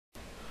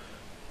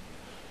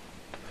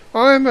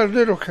I'm a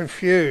little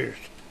confused.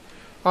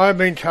 I've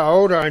been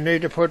told I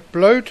need to put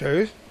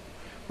Bluetooth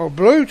or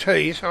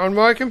Bluetooth on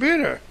my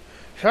computer.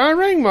 So I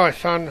rang my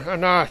son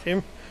and asked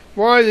him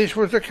why this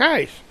was the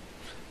case.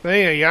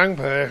 Being a young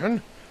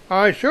person,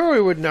 I sure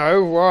he would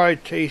know why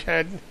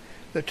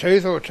the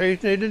tooth or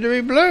teeth needed to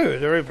be blue.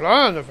 The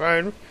reply on the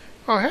phone,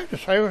 I have to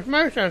say, was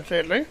most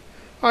unsettling.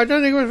 I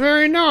don't think it was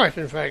very nice,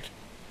 in fact.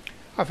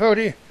 I felt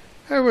he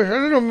could be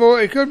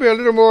a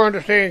little more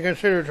understanding and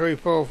considerate to his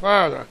poor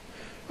father.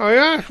 I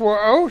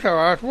also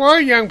asked why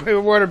young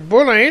people wanted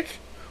bull ants,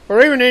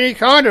 or even any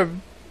kind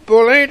of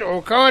bull ant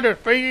or kind of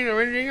species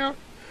or anything else,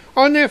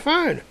 on their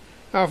phone.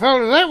 I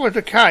felt if that was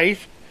the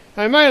case,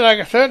 they may lack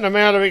a certain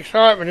amount of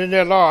excitement in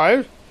their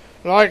lives,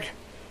 like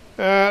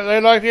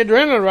they like the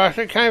adrenaline rush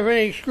that came from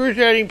the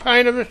excruciating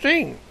pain of the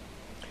sting.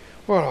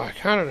 Well, I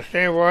can't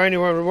understand why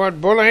anyone would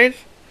want bull ants,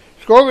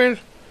 scorpions,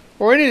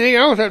 or anything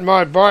else that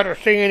might bite or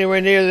sting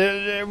anywhere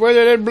near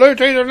whether they're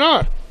Bluetooth or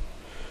not.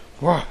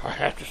 Well, I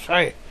have to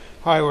say,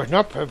 I was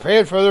not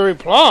prepared for the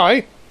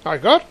reply I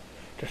got.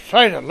 To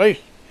say the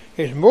least,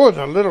 it's more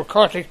than a little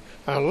caustic,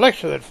 and a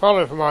lecture that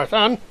followed from my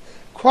son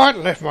quite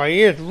left my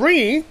ears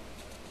ringing,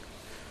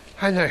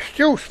 and they're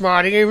still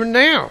smarting even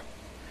now.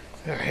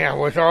 How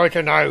was I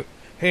to know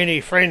he and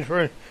his friends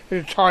were in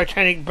a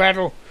titanic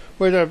battle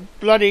with a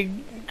bloody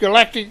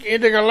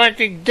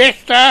intergalactic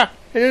Death Star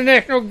in a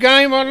national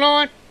game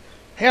online?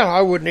 Hell,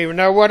 I wouldn't even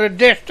know what a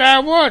Death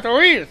Star was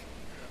or is.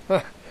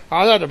 I'm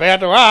not about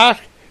to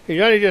ask. He's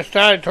only just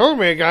started talking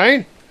to me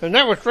again, and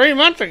that was 3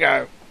 months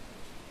ago.